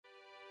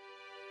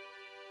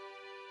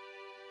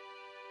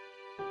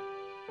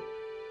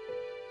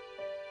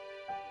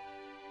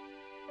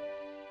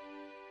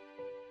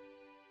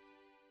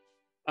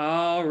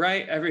All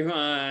right,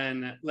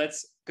 everyone,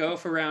 let's go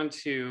for round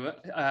two.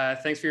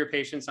 Thanks for your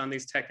patience on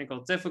these technical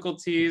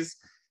difficulties.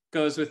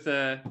 Goes with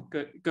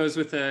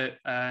the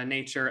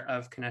nature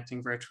of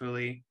connecting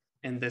virtually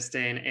in this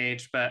day and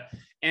age. But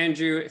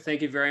Andrew,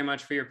 thank you very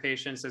much for your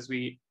patience as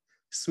we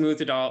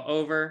smooth it all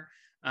over.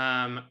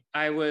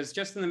 I was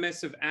just in the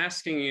midst of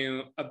asking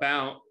you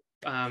about,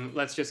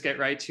 let's just get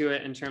right to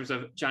it in terms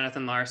of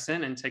Jonathan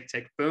Larson and Tick,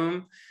 Tick,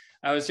 Boom.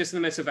 I was just in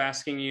the midst of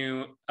asking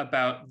you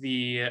about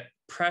the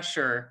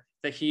pressure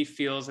that he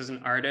feels as an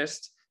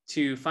artist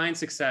to find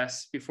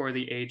success before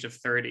the age of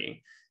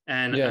 30.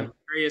 And yeah. I'm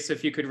curious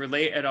if you could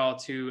relate at all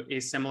to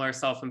a similar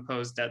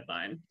self-imposed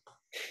deadline.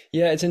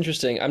 Yeah, it's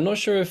interesting. I'm not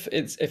sure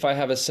if I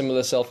have a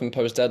similar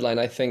self-imposed deadline.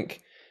 I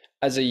think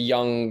as a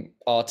young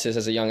artist,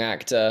 as a young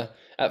actor,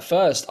 at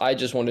first I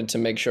just wanted to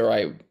make sure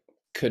I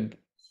could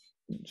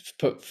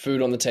put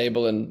food on the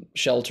table and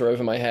shelter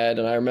over my head.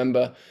 And I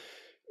remember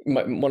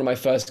one of my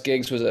first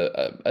gigs was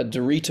a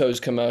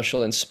Doritos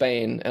commercial in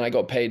Spain, and I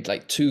got paid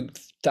like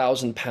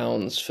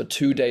 £2,000 for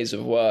 2 days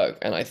of work.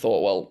 And I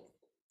thought, well,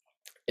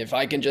 if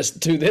I can just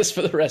do this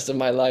for the rest of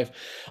my life,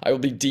 I will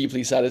be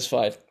deeply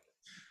satisfied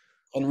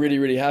and really,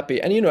 really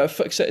happy. And, you know,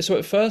 so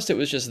at first it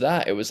was just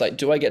that. It was like,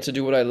 do I get to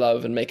do what I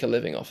love and make a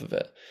living off of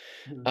it?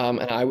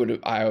 And I would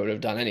have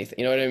done anything,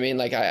 you know what I mean?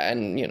 Like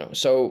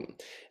so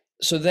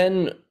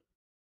then,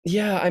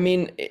 yeah, I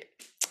mean,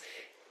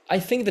 I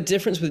think the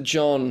difference with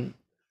John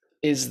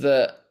is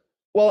that,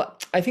 well,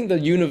 I think the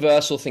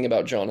universal thing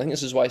about John, I think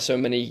this is why so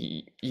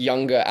many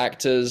younger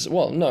actors,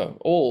 well, no,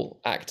 all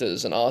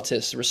actors and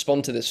artists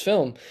respond to this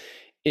film,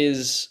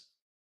 is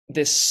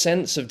this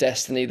sense of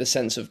destiny, the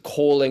sense of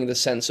calling, the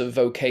sense of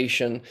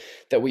vocation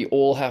that we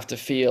all have to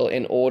feel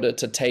in order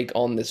to take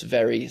on this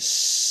very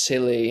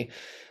silly,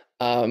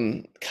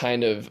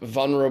 kind of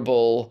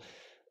vulnerable,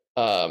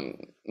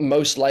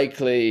 most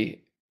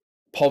likely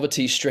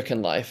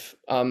poverty-stricken life,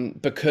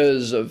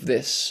 because of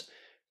this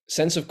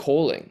sense of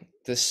calling,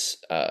 this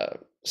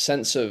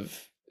sense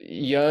of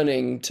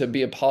yearning to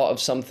be a part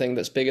of something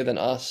that's bigger than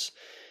us,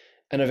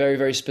 and a very,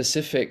 very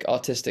specific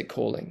artistic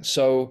calling.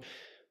 So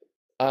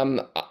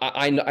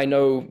I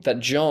know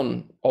that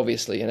John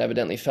obviously and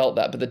evidently felt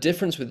that, but the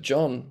difference with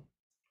John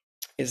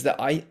is that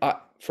I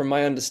from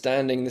my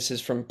understanding, this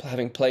is from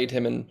having played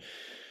him and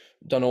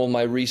done all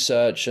my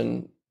research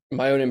and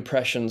my own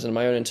impressions and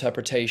my own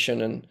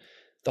interpretation, and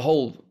the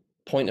whole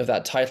point of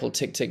that title,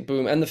 Tick, Tick,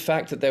 Boom, and the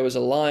fact that there was a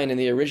line in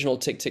the original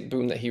Tick, Tick,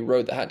 Boom that he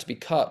wrote that had to be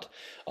cut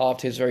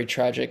after his very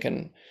tragic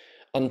and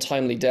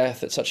untimely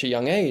death at such a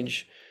young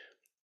age.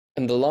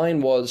 And the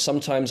line was,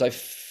 sometimes I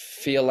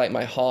feel like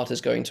my heart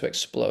is going to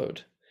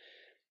explode.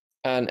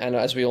 And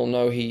as we all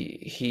know,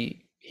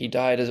 he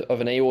died of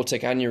an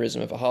aortic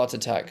aneurysm, of a heart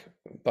attack,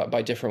 but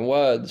by different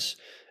words,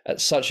 at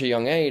such a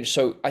young age.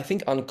 So I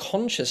think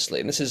unconsciously,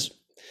 and this is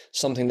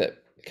something that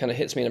kind of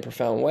hits me in a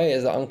profound way,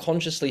 is that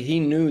unconsciously he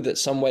knew that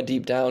somewhere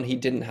deep down he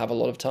didn't have a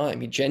lot of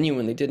time. He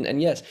genuinely didn't. And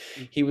yes,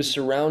 he was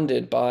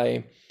surrounded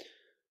by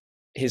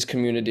his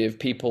community of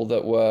people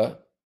that were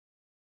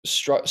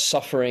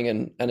suffering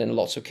and in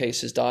lots of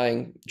cases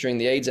dying during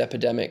the AIDS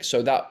epidemic.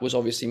 So that was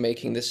obviously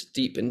making this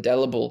deep,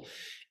 indelible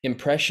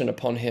impression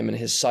upon him and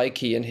his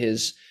psyche and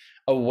his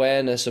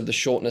awareness of the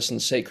shortness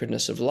and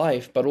sacredness of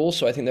life. But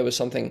also I think there was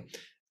something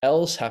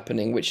else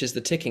happening, which is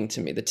the ticking to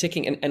me, the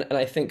ticking. And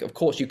I think, of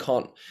course, you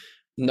can't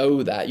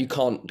know that. You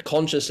can't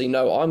consciously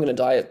know, oh, I'm going to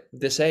die at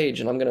this age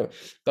and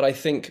but I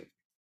think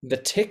the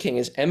ticking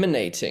is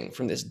emanating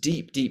from this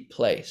deep, deep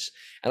place.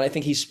 And I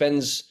think he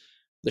spends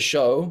the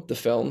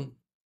film,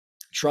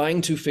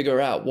 trying to figure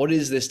out what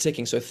is this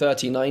ticking. So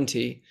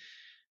 3090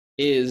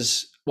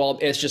 is, well,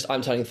 it's just,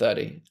 I'm turning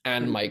 30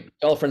 and my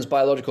girlfriend's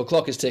biological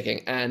clock is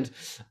ticking. And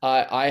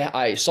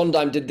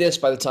Sondheim did this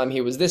by the time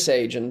he was this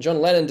age, and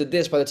John Lennon did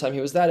this by the time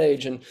he was that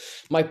age, and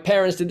my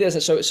parents did this.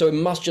 And so it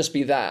must just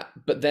be that.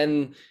 But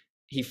then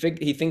he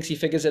thinks he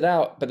figures it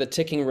out, but the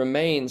ticking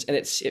remains, and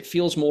it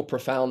feels more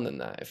profound than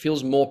that. It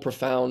feels more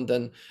profound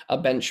than a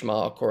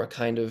benchmark or a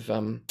kind of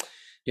a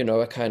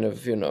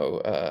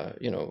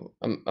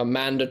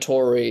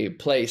mandatory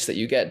place that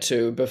you get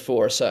to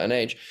before a certain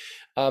age.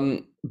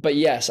 But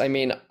yes, I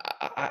mean,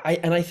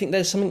 I think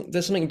there's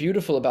something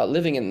beautiful about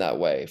living in that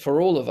way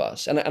for all of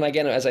us. And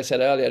again, as I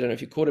said earlier, I don't know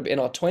if you caught it, but in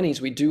our 20s,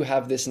 we do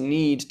have this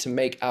need to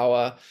make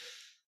our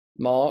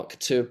mark,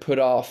 to put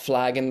our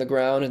flag in the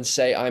ground and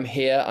say, I'm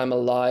here, I'm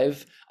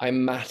alive, I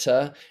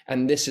matter,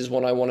 and this is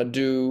what I want to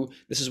do,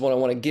 this is what I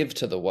want to give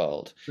to the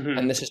world,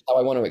 and this is how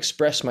I want to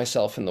express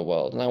myself in the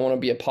world, and I want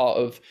to be a part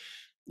of,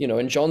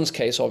 in John's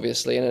case,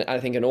 obviously, and I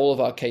think in all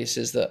of our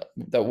cases that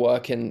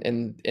work in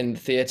the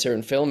theater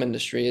and film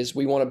industry, is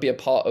we want to be a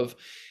part of,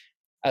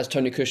 as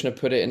Tony Kushner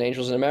put it in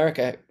Angels in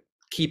America,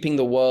 keeping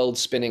the world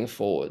spinning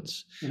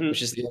forwards,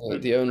 which is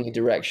the only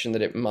direction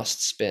that it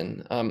must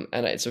spin. And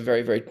it's a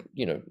very, very,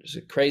 it's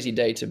a crazy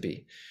day to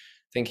be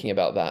thinking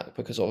about that,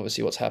 because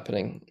obviously what's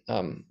happening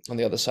on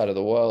the other side of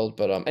the world.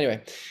 But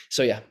anyway,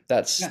 so yeah,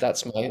 that's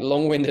my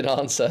long-winded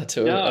answer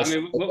to No, I a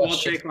mean, we'll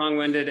question. take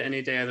long-winded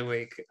any day of the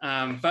week.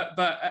 But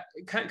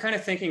kind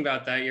of thinking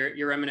about that,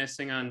 you're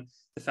reminiscing on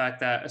the fact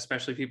that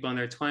especially people in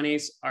their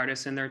 20s,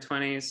 artists in their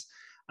 20s,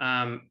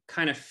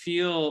 kind of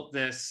feel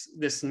this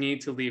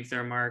need to leave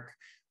their mark.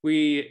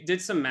 We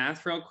did some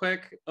math real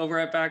quick over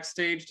at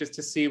Backstage just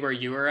to see where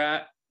you were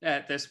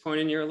at this point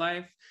in your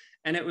life,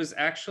 and it was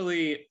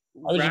actually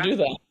How did you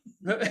do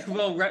that?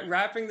 well,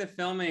 wrapping the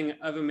filming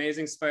of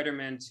Amazing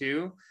Spider-Man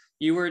 2,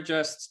 you were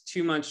just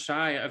 2 months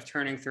shy of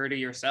turning 30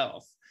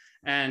 yourself.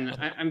 And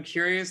I'm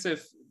curious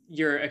if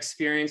your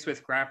experience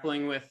with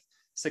grappling with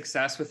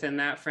success within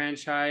that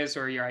franchise,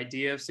 or your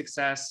idea of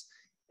success,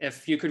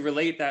 if you could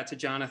relate that to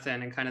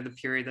Jonathan and kind of the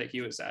period that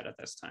he was at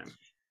this time.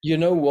 You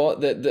know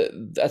what?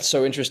 That's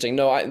so interesting.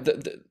 No,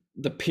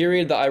 the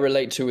period that I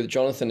relate to with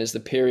Jonathan is the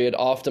period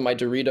after my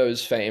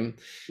Doritos fame,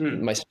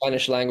 my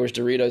Spanish language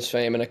Doritos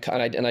fame, and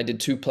I did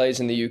 2 plays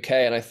in the UK,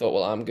 and I thought,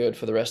 well, I'm good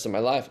for the rest of my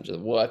life. The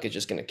work is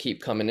just going to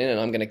keep coming in, and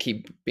I'm going to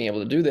keep being able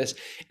to do this.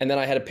 And then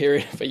I had a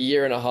period of a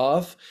year and a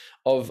half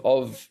of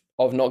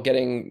not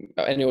getting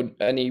any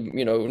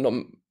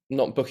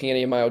not booking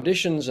any of my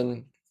auditions,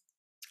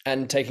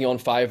 and taking on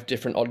 5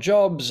 different odd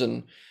jobs,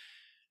 and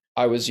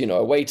I was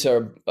a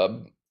waiter,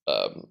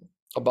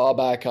 a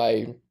barback.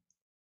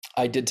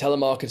 I did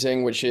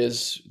telemarketing, which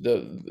is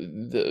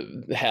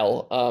the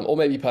hell, or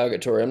maybe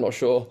purgatory. I'm not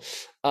sure.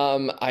 I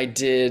was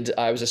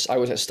at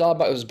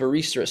Starbucks. I was a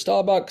barista at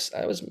Starbucks.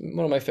 That was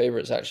one of my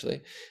favorites,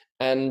 actually.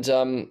 And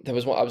there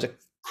was one. I was a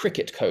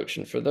cricket coach,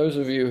 and for those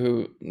of you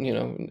who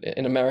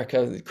in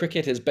America,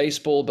 cricket is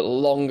baseball but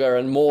longer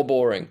and more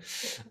boring.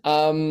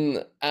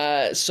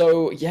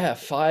 So yeah,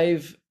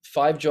 five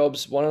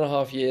jobs,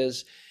 1.5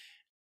 years.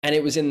 And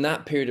it was in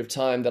that period of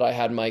time that I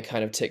had my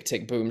kind of tick,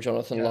 tick, boom,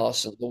 Jonathan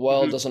Larson. The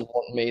world doesn't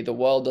want me. The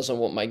world doesn't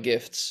want my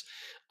gifts.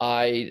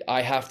 I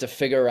have to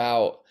figure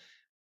out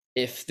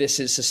if this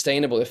is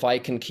sustainable, if I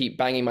can keep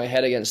banging my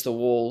head against the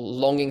wall,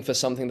 longing for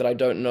something that I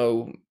don't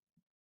know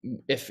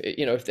if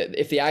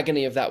the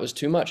agony of that was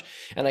too much.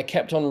 And I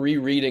kept on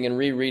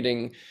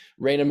rereading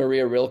Rainer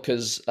Maria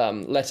Rilke's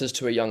Letters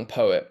to a Young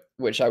Poet,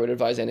 which I would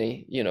advise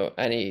any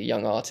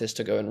young artist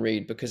to go and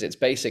read, because it's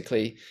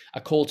basically a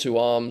call to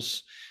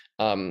arms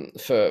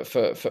for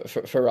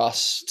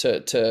us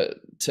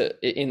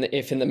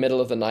if in the middle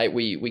of the night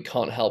we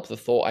can't help the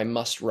thought, I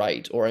must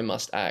write, or I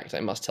must act, I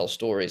must tell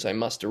stories, I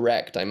must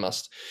direct, I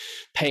must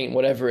paint,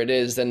 whatever it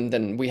is,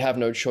 then we have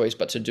no choice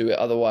but to do it.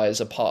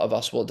 Otherwise, a part of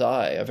us will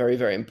die. A very,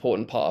 very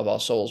important part of our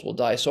souls will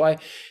die. So I,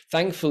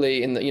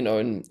 thankfully, in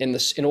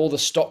all the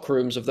stock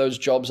rooms of those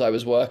jobs I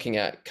was working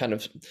at, kind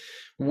of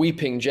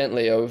weeping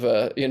gently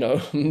over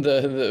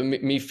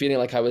me feeling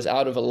like I was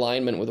out of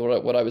alignment with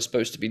what I was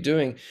supposed to be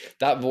doing,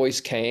 that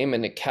voice came,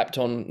 and it kept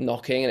on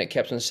knocking, and it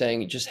kept on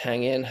saying, just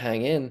hang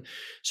in.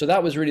 So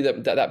that was really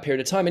that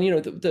period of time.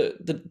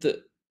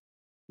 And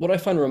what I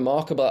find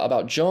remarkable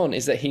about John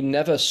is that he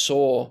never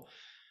saw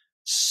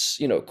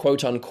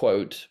quote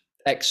unquote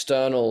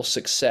external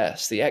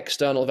success, the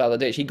external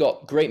validation. He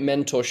got great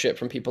mentorship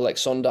from people like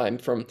Sondheim,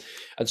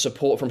 and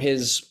support from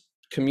his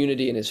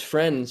community and his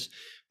friends,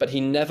 but he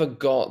never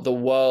got the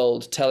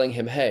world telling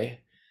him,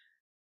 hey,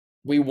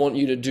 we want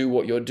you to do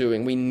what you're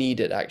doing. We need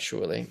it,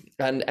 actually.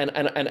 And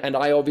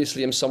I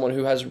obviously am someone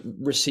who has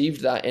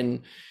received that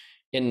in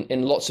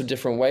lots of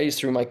different ways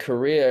through my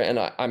career. And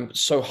I'm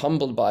so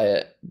humbled by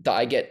it that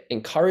I get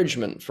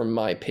encouragement from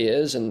my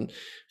peers and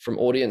from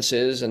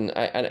audiences. And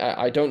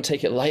I don't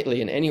take it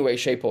lightly in any way,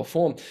 shape, or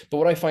form. But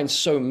what I find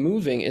so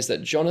moving is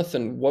that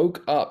Jonathan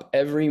woke up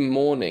every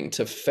morning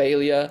to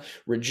failure,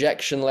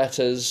 rejection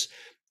letters,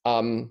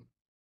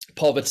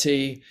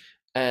 poverty,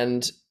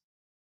 and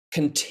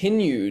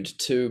continued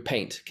to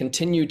paint,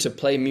 continued to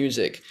play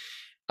music,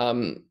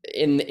 in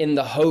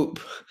the hope,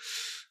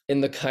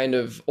 in the kind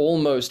of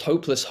almost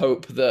hopeless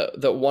hope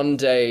that one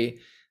day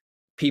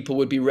people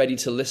would be ready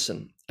to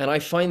listen. And I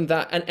find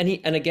that,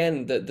 and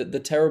again,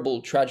 the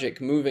terrible, tragic,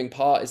 moving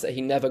part is that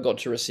he never got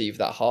to receive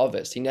that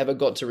harvest. He never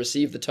got to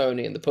receive the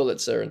Tony and the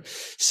Pulitzer and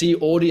see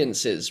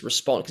audiences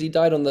respond, because he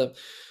died on the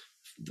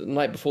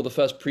night before the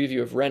first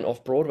preview of Rent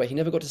off Broadway. He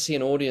never got to see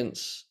an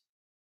audience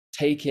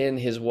take in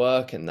his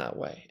work in that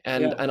way.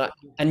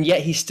 And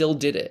yet he still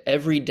did it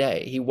every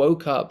day. He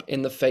woke up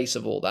in the face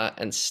of all that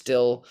and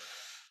still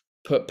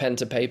put pen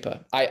to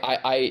paper.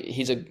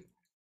 He's a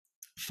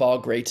far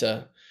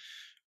greater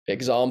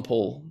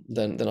example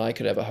than I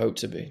could ever hope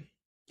to be.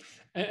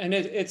 And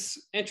it's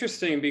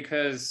interesting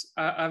because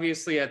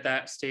obviously at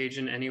that stage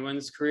in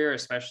anyone's career,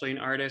 especially an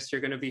artist, you're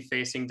going to be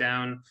facing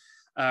down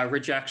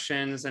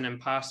rejections and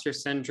imposter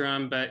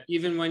syndrome. But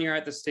even when you're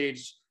at the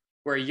stage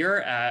where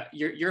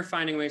you're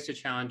finding ways to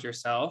challenge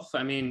yourself.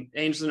 I mean,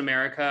 Angels in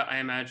America, I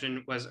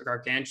imagine, was a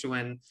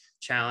gargantuan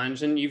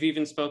challenge. And you've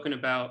even spoken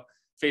about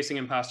facing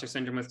imposter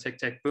syndrome with Tick,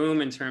 Tick, Boom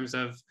in terms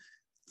of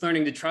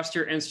learning to trust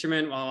your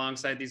instrument while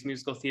alongside these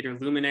musical theater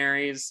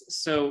luminaries.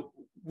 So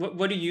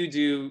what do you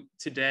do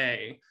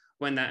today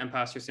when that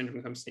imposter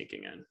syndrome comes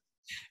sneaking in?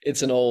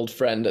 it's an old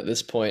friend at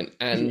this point,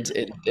 and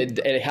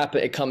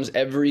it comes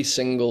every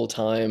single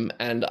time.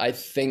 And I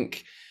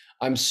think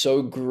I'm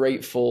so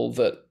grateful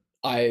that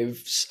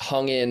I've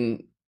hung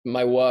in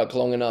my work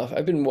long enough.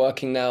 I've been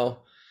working now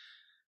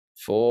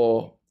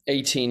for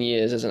 18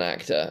 years as an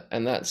actor,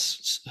 and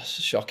that's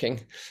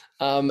shocking.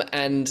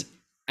 And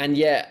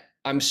yet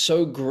I'm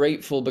so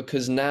grateful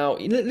because now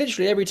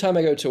literally every time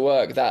I go to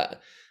work,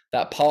 that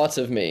part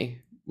of me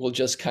will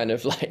just kind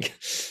of like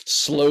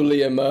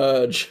slowly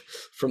emerge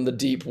from the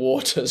deep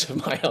waters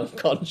of my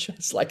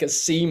unconscious like a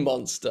sea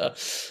monster,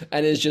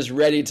 and is just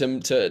ready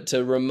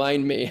to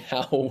remind me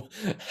how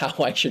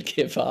I should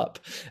give up,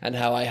 and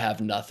how I have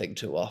nothing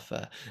to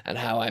offer, and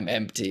how I'm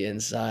empty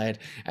inside,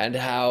 and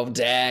how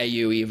dare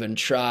you even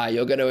try.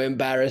 You're going to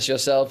embarrass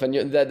yourself, and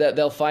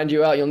they'll find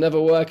you out. You'll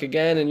never work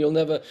again, and you'll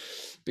never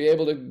be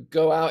able to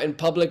go out in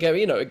public.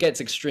 You know, it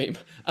gets extreme.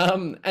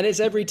 And it's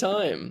every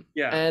time.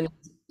 Yeah.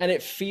 And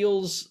it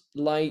feels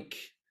like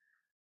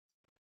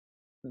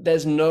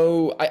there's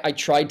no, I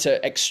tried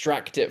to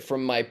extract it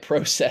from my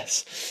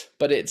process,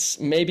 but it's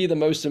maybe the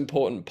most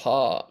important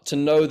part to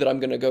know that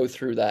I'm going to go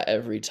through that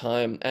every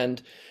time.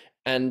 And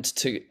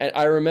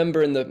I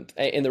remember in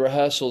the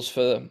rehearsals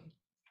for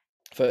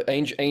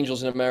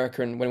Angels in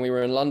America, and when we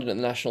were in London at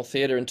the National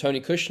Theatre, and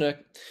Tony Kushner,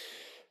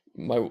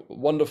 my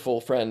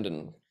wonderful friend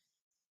and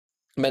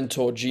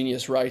mentor,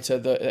 genius writer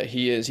that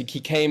he is, he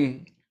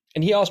came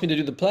and he asked me to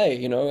do the play,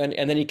 you know,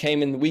 and then he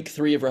came in week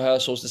 3 of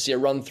rehearsals to see a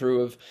run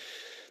through of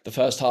the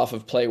first half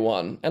of play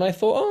 1. And I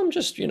thought, oh, I'm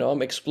just, you know,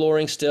 I'm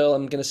exploring still.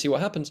 I'm going to see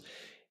what happens.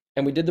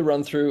 And we did the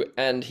run through,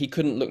 and he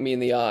couldn't look me in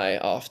the eye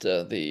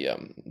after the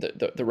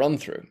run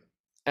through.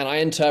 And I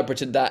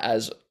interpreted that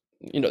as,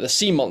 you know, the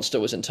sea monster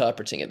was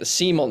interpreting it. The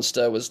sea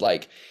monster was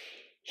like,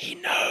 he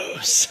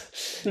knows.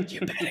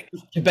 You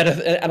better.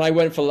 And I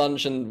went for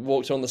lunch and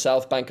walked on the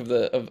south bank of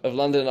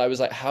London. And I was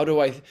like, how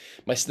do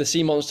the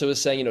sea monster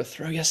was saying, you know,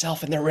 throw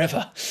yourself in the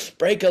river,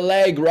 break a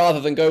leg rather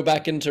than go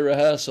back into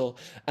rehearsal.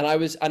 And I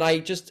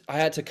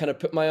had to kind of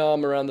put my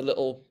arm around the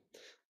little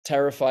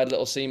terrified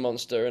little sea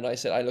monster. And I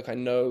said, I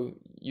know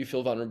you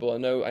feel vulnerable.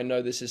 I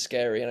know this is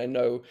scary. And I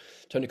know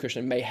Tony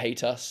Kushner may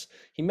hate us.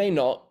 He may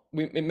not.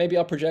 It may be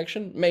our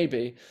projection,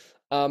 maybe.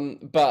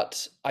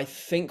 But I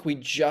think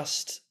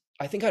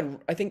I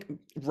think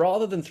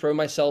rather than throw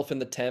myself in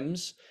the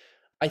Thames,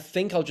 I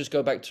think I'll just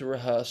go back to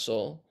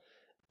rehearsal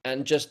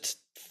and just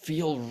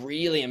feel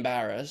really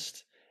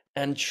embarrassed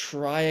and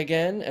try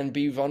again and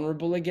be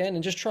vulnerable again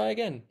and just try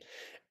again.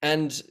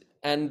 And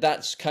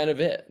that's kind of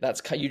it.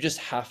 You just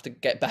have to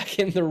get back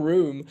in the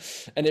room,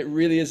 and it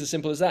really is as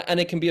simple as that.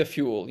 And it can be a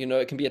fuel, you know,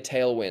 it can be a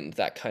tailwind,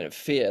 that kind of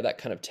fear, that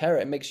kind of terror.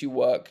 It makes you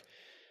work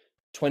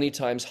 20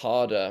 times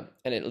harder,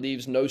 and it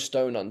leaves no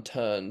stone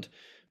unturned.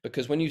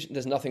 Because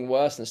there's nothing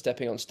worse than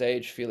stepping on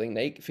stage feeling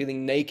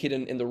naked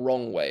in the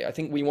wrong way. I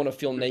think we want to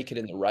feel naked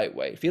in the right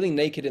way. Feeling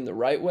naked in the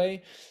right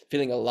way,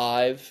 feeling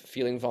alive,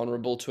 feeling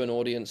vulnerable to an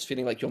audience,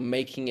 feeling like you're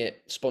making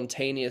it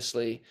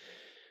spontaneously,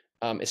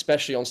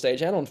 especially on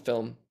stage and on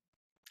film,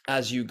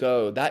 as you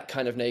go. That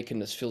kind of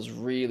nakedness feels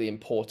really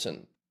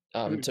important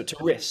to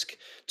risk,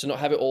 to not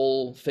have it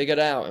all figured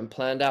out and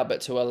planned out,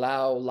 but to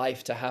allow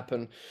life to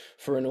happen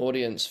for an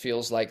audience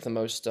feels like the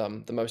most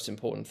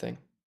important thing.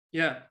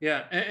 Yeah,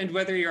 yeah. And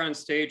whether you're on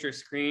stage or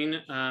screen,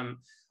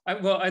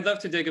 I'd love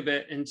to dig a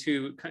bit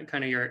into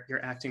kind of your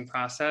acting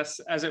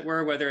process, as it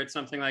were, whether it's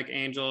something like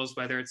Angels,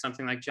 whether it's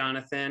something like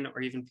Jonathan,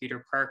 or even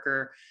Peter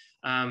Parker.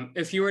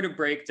 If you were to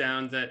break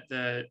down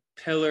the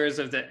pillars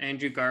of the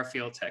Andrew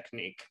Garfield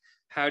technique,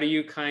 how do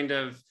you kind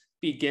of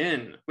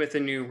begin with a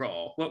new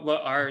role?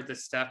 What are the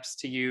steps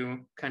to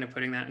you kind of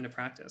putting that into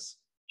practice?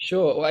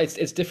 Sure. Well,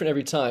 it's different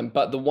every time,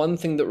 but the one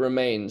thing that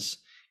remains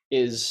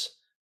is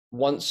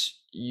once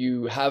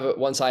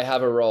I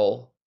have a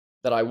role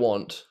that I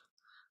want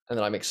and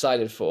that I'm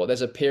excited for,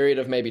 there's a period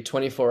of maybe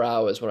 24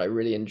 hours where I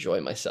really enjoy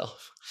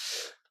myself.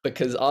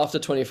 Because after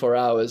 24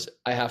 hours,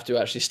 I have to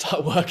actually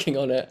start working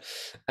on it,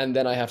 and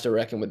then I have to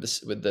reckon with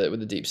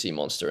the deep sea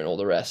monster and all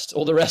the rest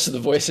of the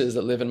voices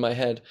that live in my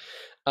head.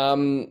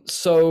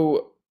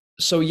 So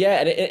yeah,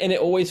 and it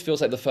always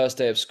feels like the first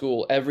day of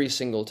school every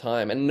single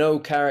time, and no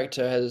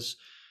character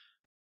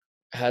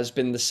has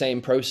been the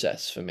same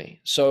process for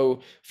me.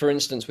 So for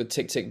instance, with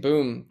Tick Tick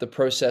Boom, the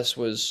process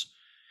was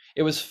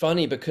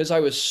funny because I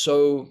was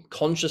so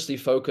consciously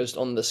focused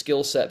on the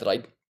skill set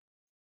that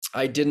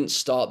I didn't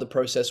start the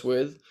process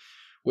with,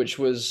 which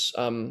was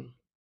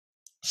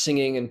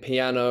singing and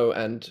piano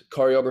and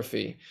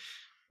choreography,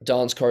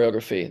 dance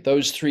choreography.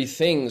 Those 3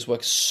 things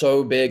were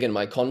so big in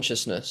my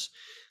consciousness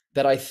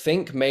that I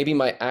think maybe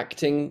my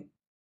acting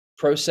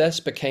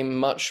process became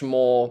much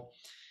more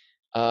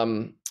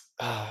I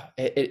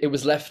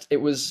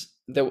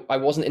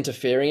wasn't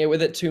interfering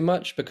with it too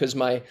much, because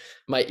my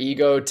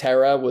ego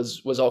terror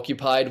was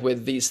occupied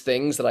with these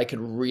things that I could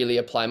really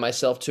apply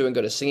myself to, and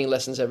go to singing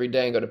lessons every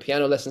day, and go to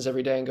piano lessons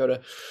every day, and go to,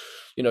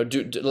 you know,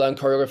 learn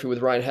choreography with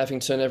Ryan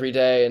Heffington every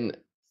day. And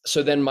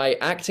so then my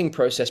acting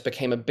process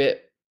became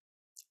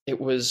it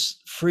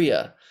was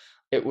freer.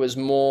 It was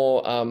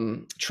more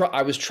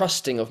I was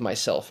trusting of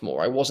myself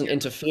more. I wasn't Yeah.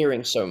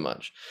 interfering so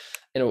much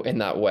in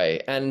that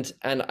way. And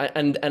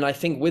I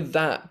think with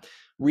that,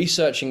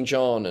 researching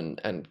John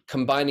and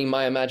combining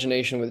my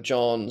imagination with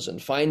John's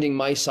and finding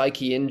my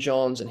psyche in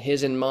John's and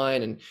his in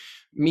mine and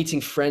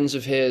meeting friends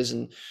of his,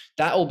 and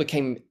that all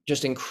became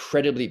just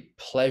incredibly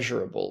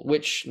pleasurable,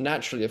 which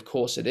naturally, of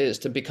course, it is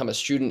to become a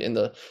student in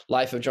the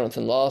life of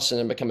Jonathan Larson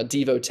and become a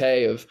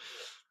devotee of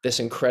this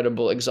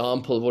incredible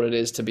example of what it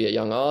is to be a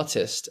young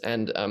artist,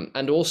 and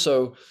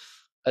also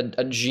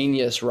a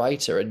genius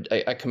writer,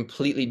 a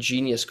completely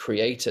genius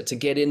creator, to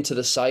get into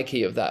the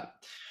psyche of that,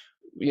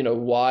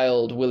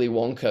 wild Willy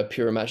Wonka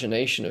pure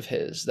imagination of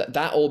his.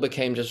 That all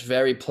became just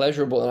very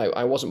pleasurable, and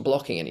I wasn't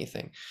blocking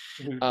anything.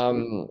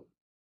 Mhm.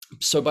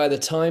 So by the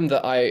time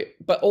that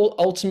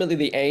ultimately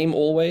the aim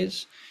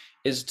always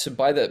is to,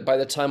 by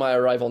the time I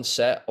arrive on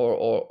set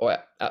or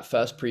at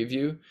first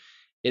preview,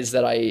 is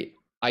that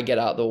I get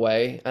out of the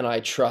way and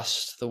I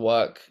trust the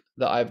work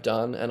that I've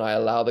done, and I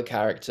allow the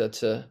character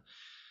to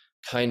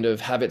kind of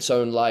have its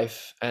own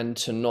life and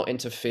to not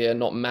interfere,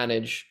 not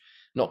manage,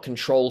 not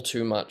control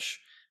too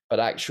much, but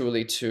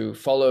actually to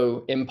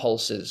follow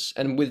impulses.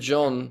 And with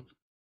John,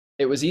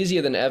 it was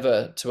easier than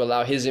ever to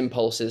allow his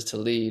impulses to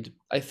lead.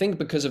 I think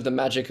because of the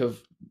magic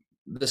of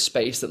the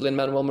space that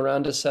Lin-Manuel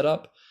Miranda set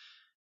up,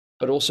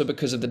 but also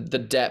because of the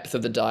depth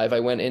of the dive I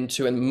went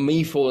into, and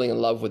me falling in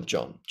love with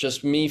John.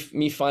 Just me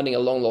finding a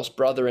long lost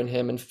brother in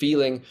him and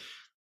feeling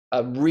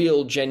a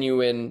real,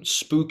 genuine,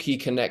 spooky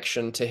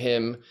connection to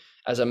him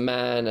as a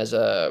man, as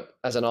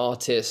an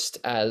artist,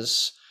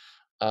 as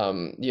a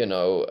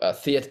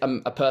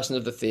person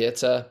of the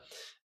theater.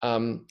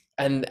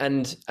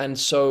 And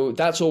so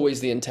that's always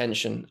the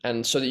intention,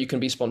 and so that you can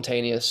be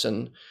spontaneous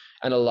and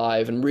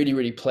alive and really,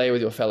 really play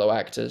with your fellow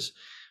actors.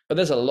 But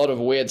there's a lot of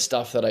weird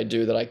stuff that I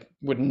do that I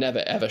would never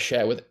ever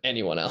share with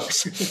anyone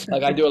else.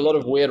 Like I do a lot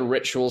of weird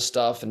ritual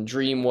stuff and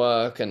dream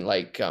work and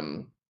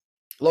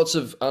lots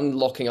of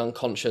unlocking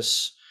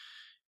unconscious,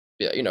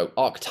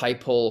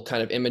 archetypal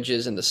kind of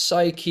images in the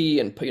psyche,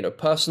 and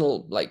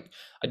personal, like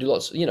I do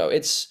lots,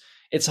 it's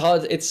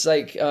hard. It's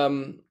like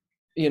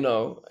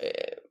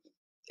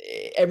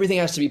everything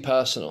has to be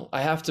personal.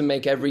 I have to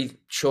make every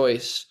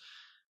choice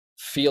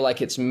feel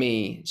like it's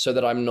me, so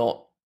that I'm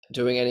not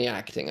doing any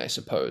acting, I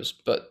suppose.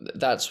 But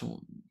that's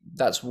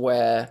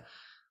where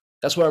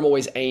I'm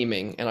always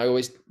aiming, and I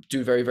always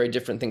do very, very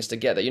different things to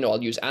get there.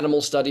 I'll use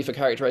animal study for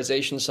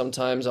characterization.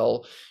 Sometimes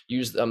I'll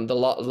use the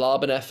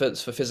Laban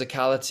efforts for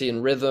physicality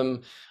and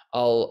rhythm.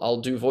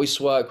 I'll do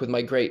voice work with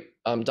my great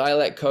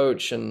dialect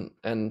coach,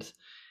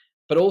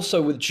 but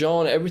also with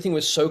John, everything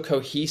was so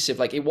cohesive.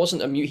 Like it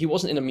wasn't he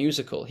wasn't in a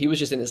musical. He was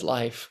just in his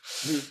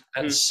life,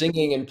 and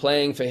singing and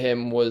playing for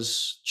him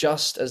was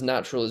just as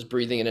natural as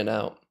breathing in and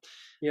out.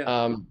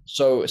 Yeah.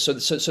 So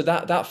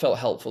that felt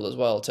helpful as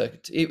well.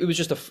 It was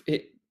just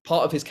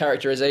part of his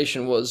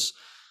characterization was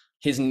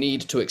his need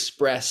to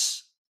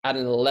express at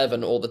an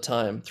 11 all the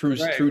time through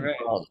Right.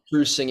 dance,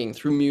 through singing,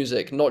 through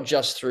music, not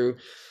just through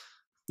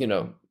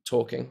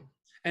talking.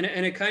 And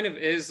it kind of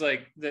is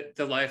like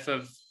the life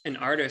of an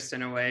artist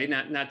in a way,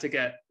 not to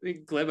get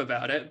glib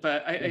about it,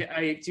 but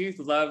I do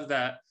love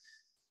that.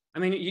 I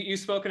mean,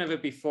 you've spoken of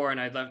it before, and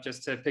I'd love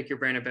just to pick your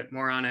brain a bit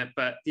more on it,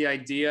 but the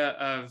idea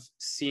of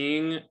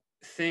seeing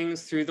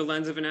things through the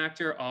lens of an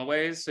actor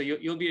always. So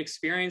you'll be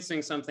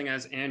experiencing something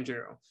as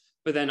Andrew,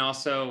 but then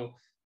also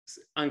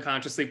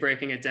unconsciously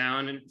breaking it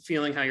down and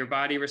feeling how your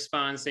body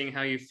responds, seeing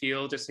how you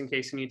feel, just in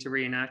case you need to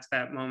reenact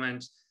that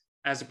moment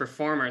as a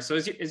performer. So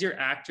is your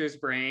actor's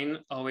brain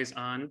always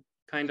on,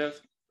 kind of?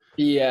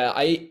 Yeah,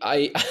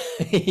 I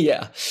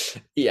yeah,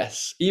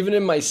 yes. Even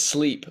in my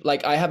sleep,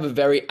 like I have a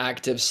very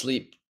active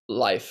sleep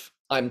life,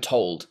 I'm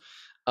told,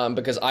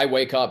 because I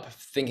wake up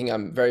thinking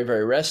I'm very,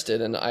 very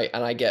rested, and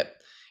I get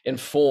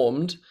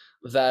informed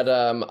that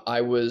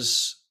I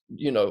was,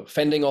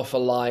 fending off a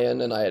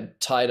lion, and I had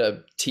tied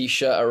a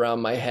t-shirt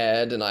around my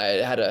head, and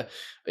I had a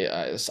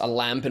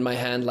lamp in my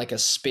hand like a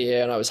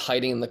spear, and I was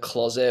hiding in the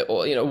closet,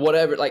 or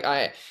whatever. Like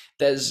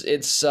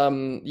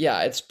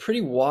it's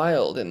pretty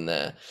wild in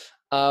there.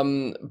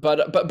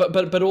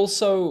 But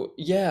also,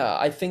 yeah,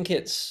 I think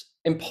it's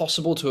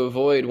impossible to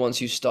avoid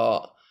once you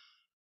start,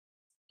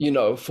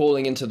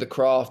 falling into the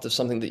craft of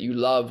something that you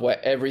love,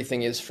 where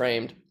everything is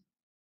framed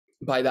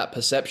by that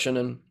perception.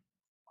 And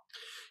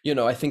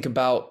I think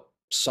about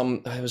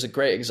it was a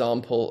great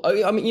example.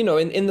 I mean,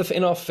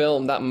 in our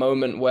film, that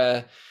moment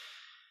where,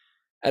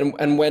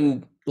 and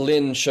when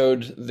Lin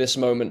showed this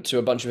moment to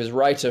a bunch of his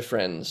writer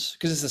friends,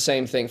 because it's the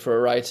same thing for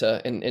a writer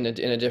in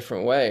a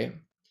different way.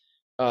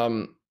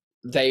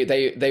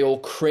 They all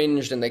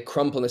cringed and they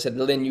crumpled and they said,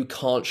 Lin, you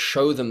can't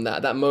show them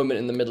that moment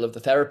in the middle of the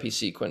therapy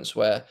sequence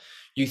where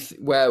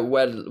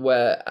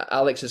where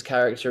Alex's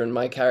character and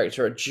my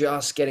character are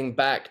just getting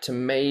back to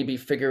maybe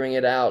figuring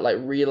it out, like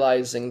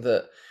realizing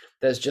that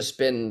there's just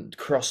been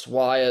crossed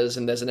wires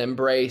and there's an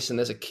embrace and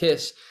there's a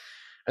kiss,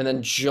 and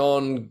then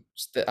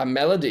a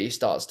melody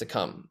starts to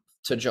come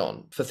to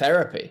John for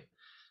therapy,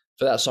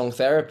 for that song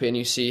Therapy, and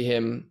you see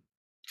him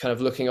kind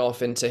of looking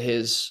off into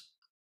his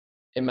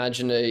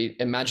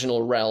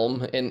imaginal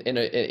realm in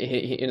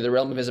the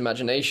realm of his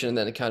imagination, and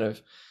then kind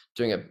of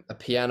doing a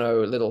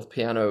little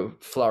piano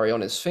flurry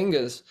on his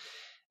fingers,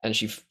 and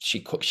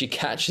she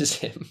catches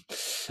him,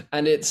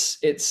 and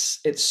it's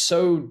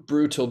so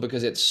brutal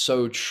because it's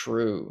so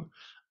true,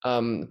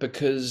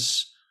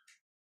 because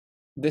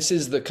this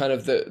is the kind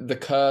of the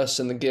curse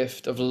and the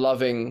gift of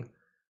loving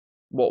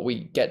what we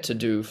get to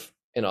do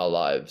in our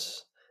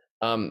lives,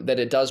 that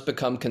it does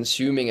become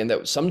consuming, and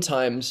that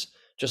sometimes,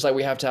 just like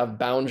we have to have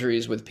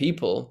boundaries with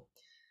people,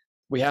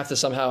 we have to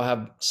somehow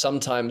have,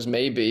 sometimes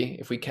maybe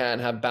if we can,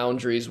 have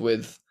boundaries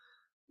with,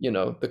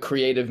 the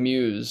creative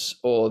muse,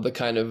 or the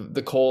kind of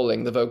the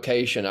calling, the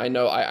vocation. I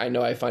know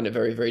I find it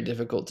very, very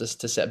difficult to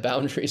set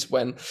boundaries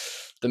when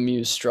the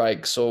muse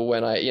strikes, or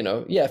when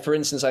yeah, for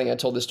instance, I think I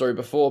told this story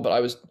before, but I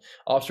was,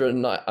 after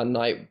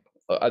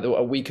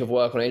a week of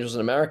work on Angels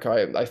in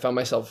America, I found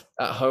myself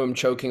at home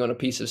choking on a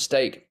piece of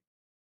steak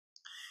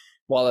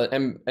while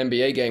an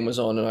NBA game was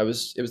on, and it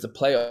was the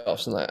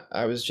playoffs, and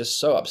I was just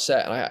so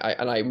upset,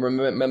 and I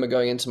remember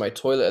going into my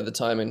toilet at the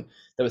time, and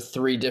there were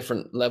 3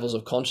 different levels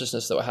of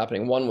consciousness that were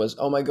happening. One was,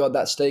 oh my God,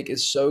 that steak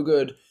is so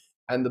good,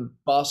 and the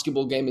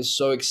basketball game is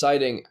so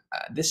exciting.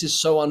 This is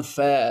so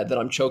unfair that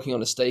I'm choking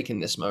on a steak in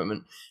this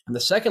moment. And the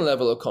second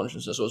level of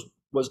consciousness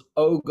was,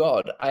 oh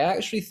God, I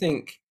actually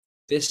think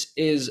this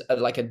is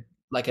like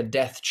a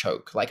death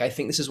choke. Like, I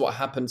think this is what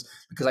happens,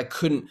 because I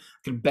could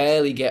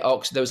barely get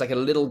oxygen. There was like a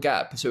little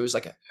gap. So it was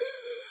like,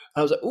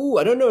 I was like, oh,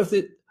 I don't know if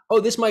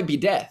this might be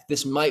death.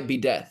 This might be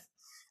death.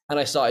 And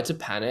I started to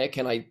panic.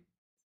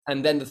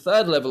 And then the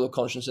third level of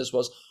consciousness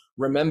was,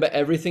 remember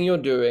everything you're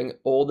doing,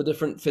 all the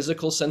different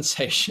physical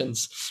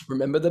sensations,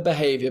 remember the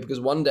behavior,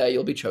 because one day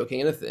you'll be choking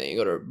in a thing. You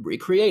got to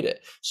recreate it.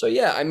 So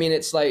yeah, I mean,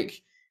 it's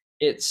like,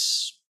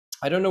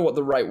 I don't know what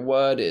the right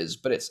word is,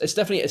 but it's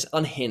definitely, it's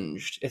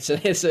unhinged. It's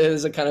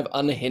a kind of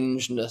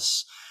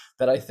unhingedness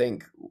that I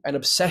think, an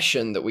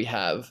obsession that we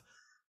have.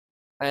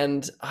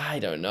 And I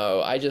don't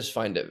know, I just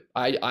find it,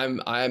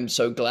 I'm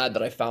so glad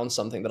that I found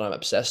something that I'm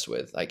obsessed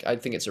with. Like, I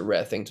think it's a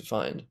rare thing to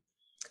find.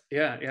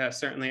 Yeah,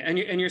 certainly. And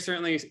you're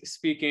certainly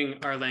speaking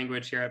our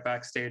language here at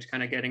Backstage,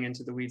 kind of getting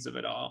into the weeds of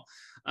it all.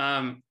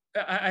 I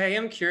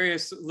am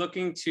curious,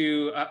 looking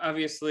to,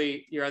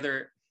 obviously your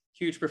other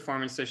huge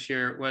performance this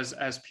year was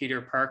as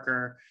Peter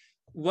Parker.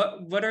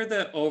 What are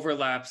the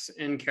overlaps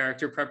in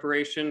character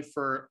preparation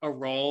for a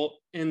role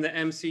in the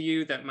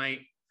MCU that might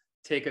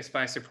take us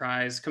by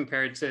surprise,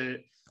 compared to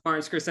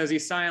Martin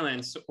Scorsese's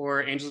Silence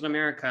or Angels in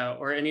America,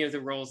 or any of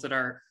the roles that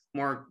are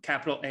more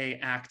capital A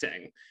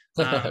acting?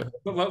 But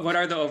what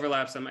are the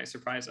overlaps that might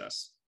surprise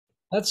us?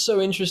 That's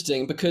so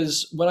interesting,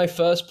 because when I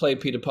first played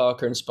Peter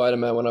Parker in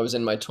Spider-Man when I was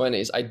in my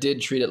 20s, I did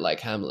treat it like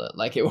Hamlet.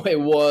 Like, it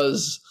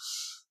was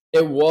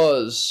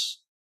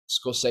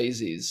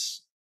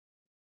Scorsese's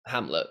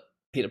Hamlet,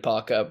 Peter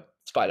Parker,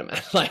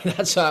 Spider-Man. Like,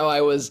 that's how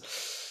I was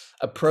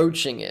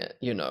approaching it.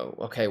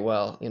 Okay,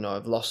 well,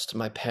 I've lost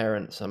my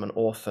parents, I'm an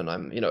orphan,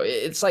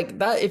 it's like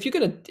that. If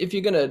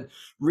you're gonna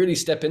really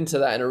step into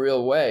that in a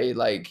real way,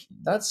 like,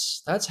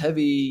 that's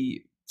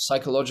heavy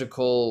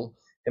psychological,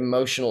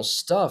 emotional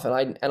stuff.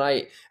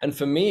 And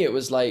for me, it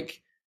was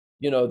like,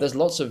 there's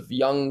lots of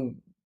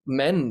young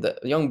boys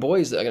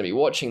that are going to be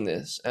watching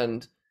this,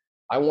 and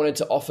I wanted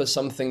to offer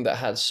something that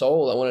had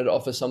soul. I wanted to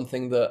offer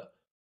something that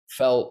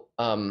felt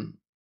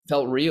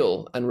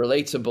real and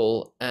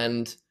relatable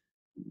and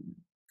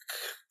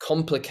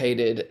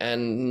complicated,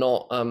 and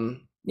not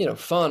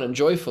fun and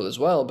joyful as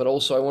well. But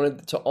also, I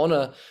wanted to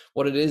honor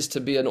what it is to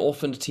be an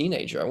orphaned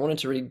teenager. I wanted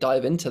to really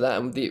dive into that,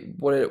 and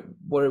what it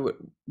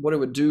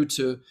would do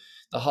to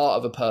the heart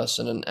of a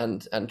person,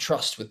 and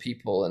trust with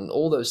people, and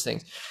all those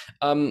things.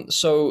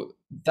 So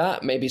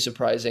that may be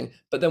surprising,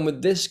 but then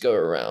with this go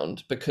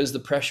around, because the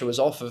pressure was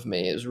off of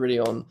me, it was really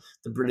on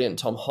the brilliant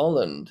Tom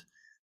Holland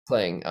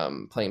playing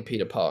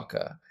Peter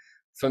Parker.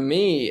 For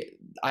me,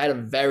 I had a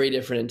very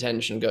different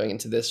intention going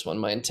into this one.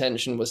 My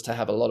intention was to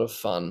have a lot of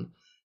fun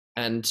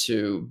and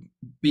to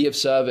be of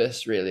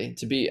service, really,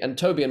 and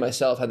Toby and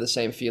myself had the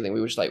same feeling.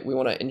 We were just like, we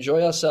want to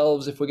enjoy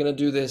ourselves if we're going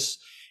to do this,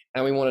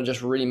 and we want to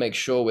just really make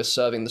sure we're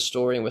serving the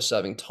story, and we're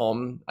serving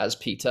Tom as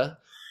Peter.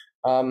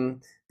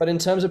 But in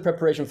terms of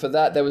preparation for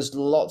that,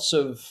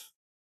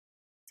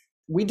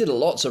 we did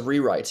lots of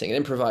rewriting and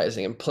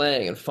improvising and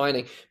playing and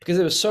finding, because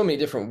there were so many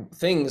different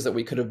things that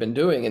we could have been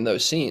doing in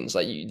those scenes.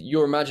 Like,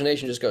 your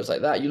imagination just goes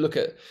like that. You look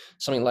at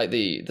something like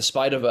the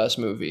Spider-Verse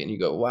movie, and you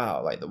go,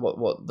 wow, like the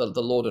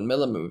Lord and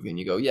Miller movie, and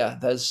you go, yeah,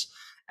 there's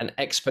an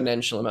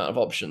exponential amount of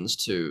options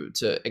to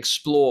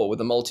explore with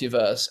the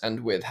multiverse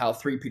and with how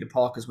 3 Peter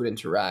Parkers would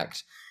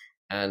interact.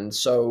 And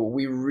so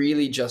we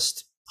really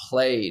just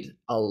played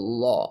a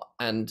lot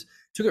and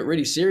took it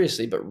really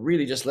seriously, but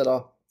really just let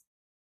our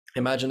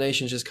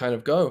imaginations just kind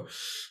of go.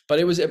 But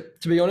it was,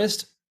 to be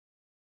honest,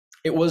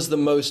 it was the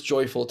most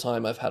joyful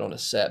time I've had on a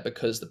set,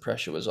 because the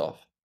pressure was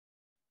off.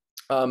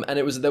 And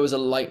there was a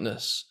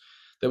lightness.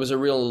 There was a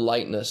real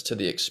lightness to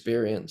the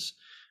experience.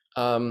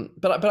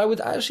 But I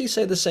would actually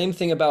say the same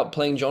thing about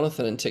playing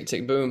Jonathan in Tick,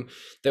 Tick, Boom.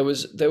 There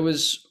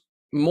was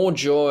more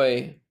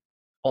joy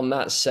on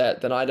that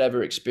set than I'd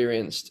ever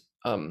experienced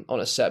on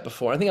a set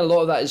before. I think a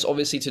lot of that is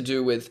obviously to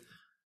do with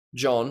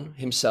John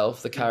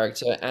himself, the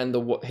character, and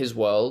his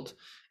world,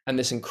 and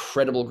this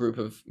incredible group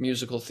of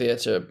musical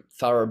theater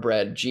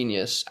thoroughbred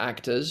genius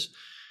actors,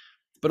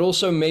 but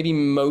also maybe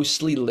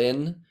mostly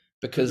Lin,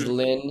 because Mhm.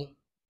 Lin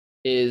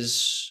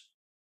is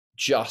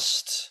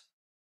just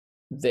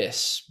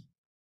this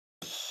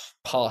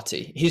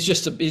party.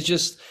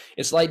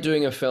 It's like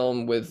doing a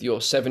film with your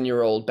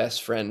 7-year-old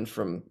best friend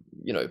from,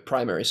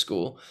 primary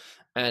school,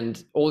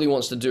 and all he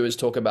wants to do is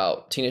talk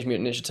about Teenage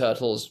Mutant Ninja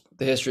Turtles,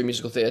 the history of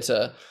musical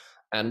theater,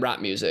 and rap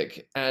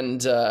music,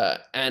 and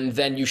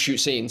then you shoot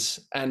scenes,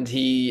 and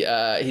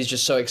he's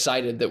just so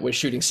excited that we're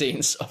shooting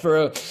scenes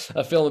for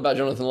a film about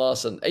Jonathan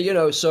Larson.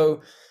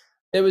 So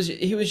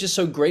he was just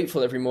so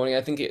grateful every morning.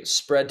 I think it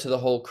spread to the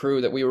whole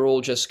crew that we were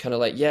all just kind of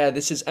like, yeah,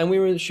 this is, and we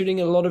were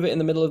shooting a lot of it in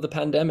the middle of the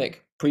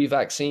pandemic,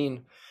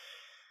 pre-vaccine.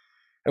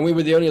 And we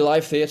were the only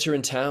live theater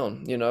in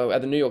town,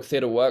 at the New York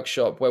Theater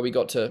Workshop, where we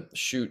got to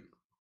shoot,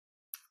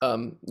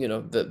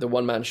 the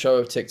one-man show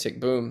of Tick, Tick,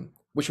 Boom,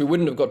 which we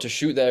wouldn't have got to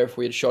shoot there if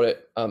we had shot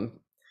it,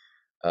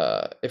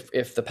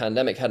 if the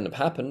pandemic hadn't have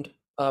happened.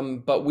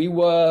 But we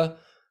were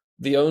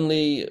the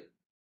only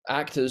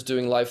actors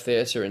doing live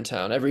theater in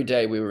town. Every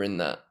day we were in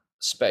that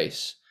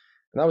space,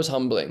 and that was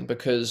humbling,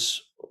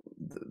 because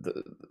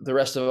the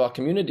rest of our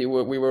community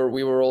we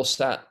were all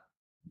sat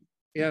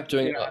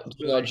doing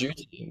our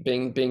duty,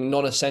 being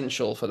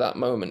non-essential for that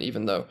moment,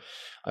 even though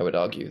I would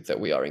argue that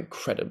we are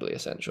incredibly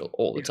essential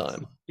all the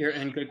time. You're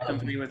in good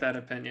company with that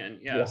opinion.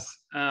 Yeah. Yes.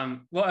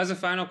 Well, as a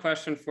final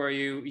question for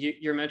you,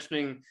 you're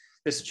mentioning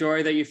this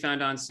joy that you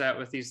found on set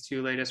with these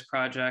two latest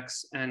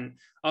projects, and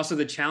also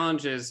the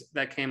challenges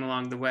that came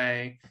along the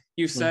way.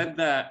 You said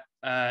that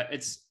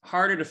it's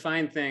harder to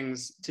find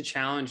things to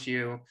challenge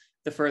you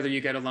the further you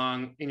get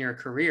along in your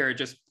career,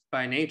 just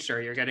by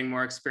nature. You're getting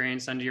more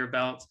experience under your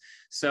belt.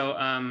 So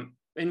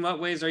in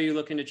what ways are you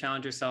looking to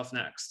challenge yourself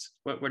next?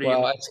 What are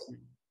you?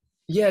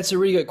 Yeah, it's a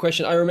really good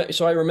question. I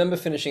remember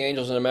finishing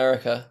Angels in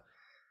America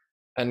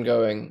and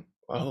going,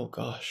 oh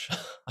gosh,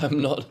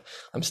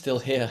 I'm still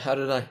here. How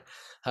did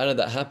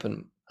that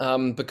happen?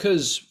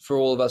 Because for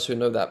all of us who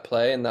know that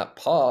play and that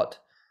part,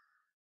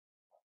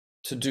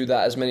 to do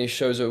that as many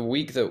shows a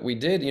week that we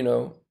did,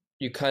 you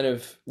need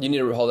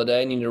a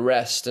holiday, and you need a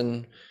rest,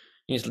 and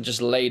you need to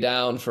just lay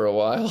down for a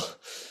while.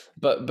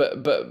 But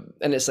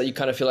and it's like you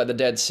kind of feel like the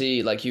Dead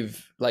Sea, like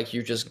you've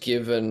just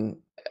given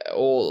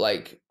all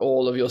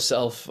of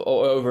yourself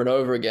over and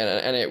over again,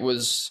 and it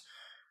was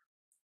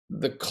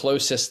the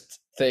closest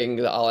thing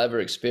that I'll ever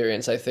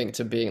experience, I think,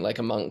 to being like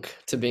a monk,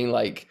 to being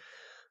like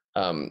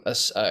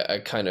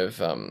a kind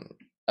of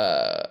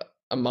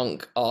a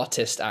monk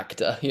artist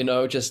actor,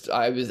 just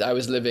I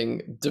was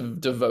living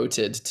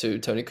devoted to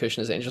Tony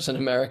Kushner's Angels in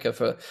America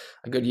for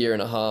a good year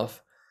and a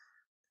half.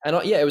 And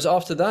it was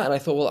after that, and I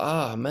thought,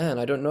 well, man,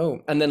 I don't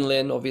know. And then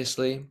Lin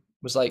obviously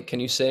was like, can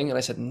you sing? And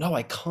I said, no,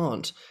 I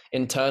can't,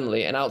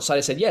 internally. And outside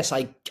I said, yes,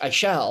 I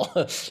shall,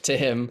 to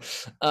him.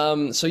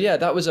 So yeah,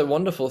 that was a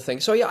wonderful thing.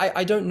 So yeah,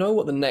 I don't know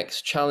what the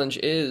next challenge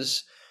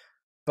is,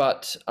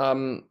 but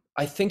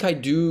I think I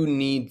do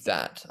need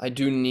that. I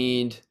do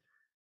need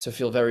to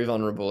feel very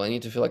vulnerable. I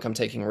need to feel like I'm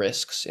taking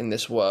risks in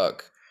this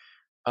work,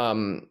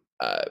 to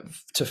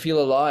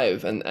feel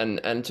alive,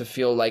 and to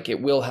feel like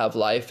it will have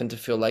life, and to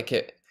feel like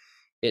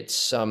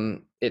it's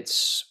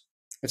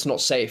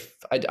not safe.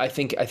 I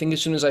think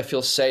as soon as I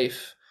feel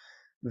safe,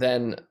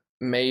 then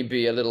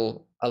maybe a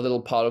little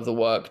part of the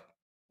work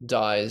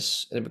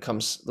dies, and it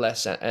becomes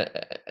less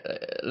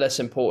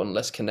important,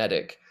 less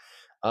kinetic.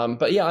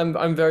 But yeah,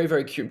 I'm very,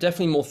 very curious.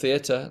 Definitely more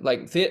theater.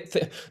 Like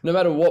no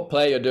matter what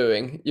play you're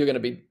doing, you're going to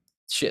be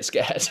shit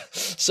scared.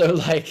 So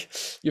like,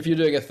 if you're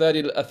doing a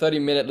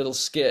 30-minute little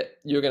skit,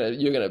 you're gonna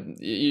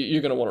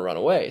want to run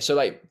away. So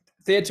like,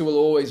 theater will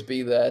always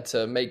be there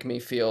to make me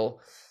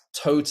feel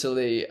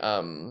totally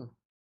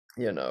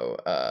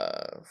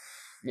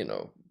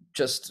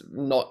just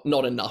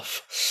not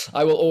enough.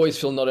 I will always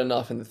feel not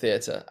enough in the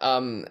theater.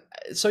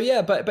 So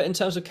yeah, but in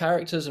terms of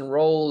characters and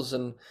roles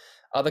and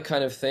other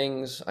kind of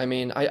things, I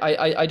mean,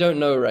 I don't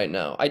know right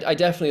now. I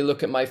definitely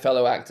look at my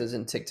fellow actors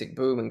in Tick, Tick,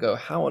 Boom and go,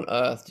 how on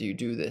earth do you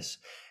do this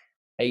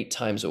 8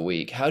 times a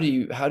week? How do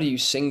you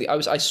sing?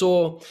 I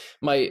saw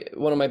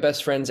one of my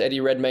best friends, Eddie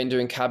Redmayne,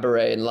 doing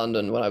cabaret in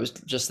London when I was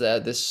just there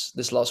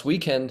this last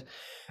weekend,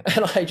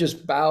 and I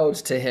just bowed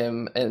to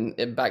him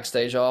in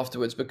backstage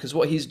afterwards, because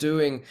what he's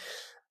doing,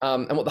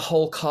 and what the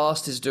whole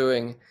cast is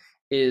doing,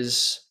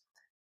 is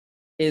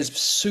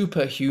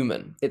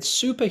superhuman. It's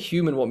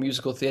superhuman what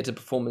musical theater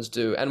performers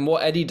do, and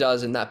what Eddie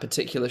does in that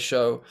particular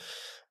show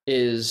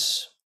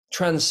is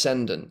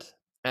transcendent.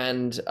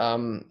 And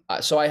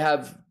so I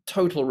have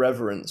total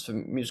reverence for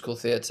musical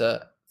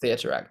theater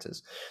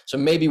actors. So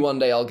maybe one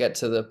day I'll get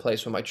to the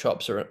place where my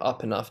chops are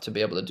up enough to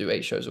be able to do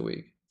 8 shows a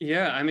week.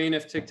 Yeah, I mean,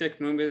 if Tick Tick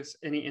Boom is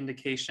any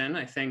indication,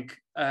 I think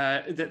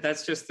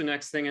that's just the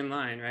next thing in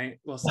line, right?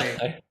 We'll see.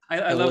 I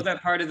I love will,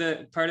 that part of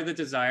the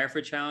desire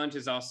for challenge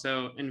is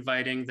also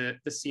inviting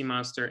the sea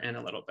monster in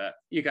a little bit.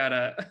 You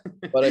gotta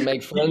but I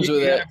make friends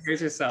with you it. gotta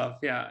brace yourself.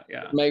 Yeah,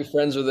 yeah. Make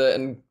friends with it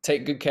and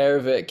take good care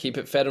of it. Keep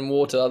it fed and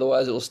water,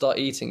 otherwise it will start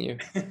eating you.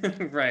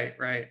 Right,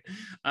 right.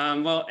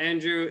 Well,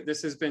 Andrew,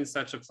 this has been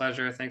such a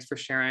pleasure. Thanks for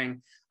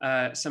sharing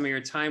some of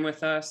your time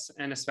with us,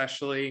 and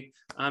especially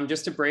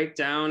just to break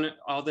down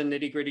all the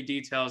nitty gritty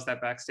details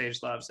that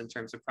Backstage loves in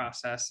terms of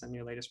process and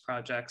your latest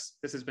projects.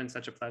 This has been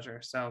such a pleasure.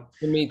 So,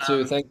 Me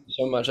too. um, Thank you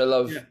so much.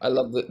 yeah, I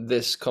love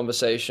this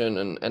conversation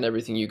and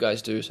everything you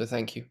guys do. So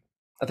thank you.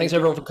 And thanks thank you.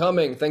 everyone for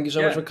coming. Thank you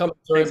so much Yeah, for coming.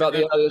 Sorry thanks about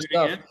everyone the for earlier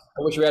tuning stuff.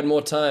 in. I wish we had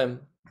more time.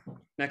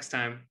 Next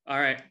time. All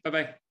right, bye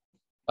bye.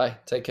 Bye.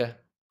 Take care.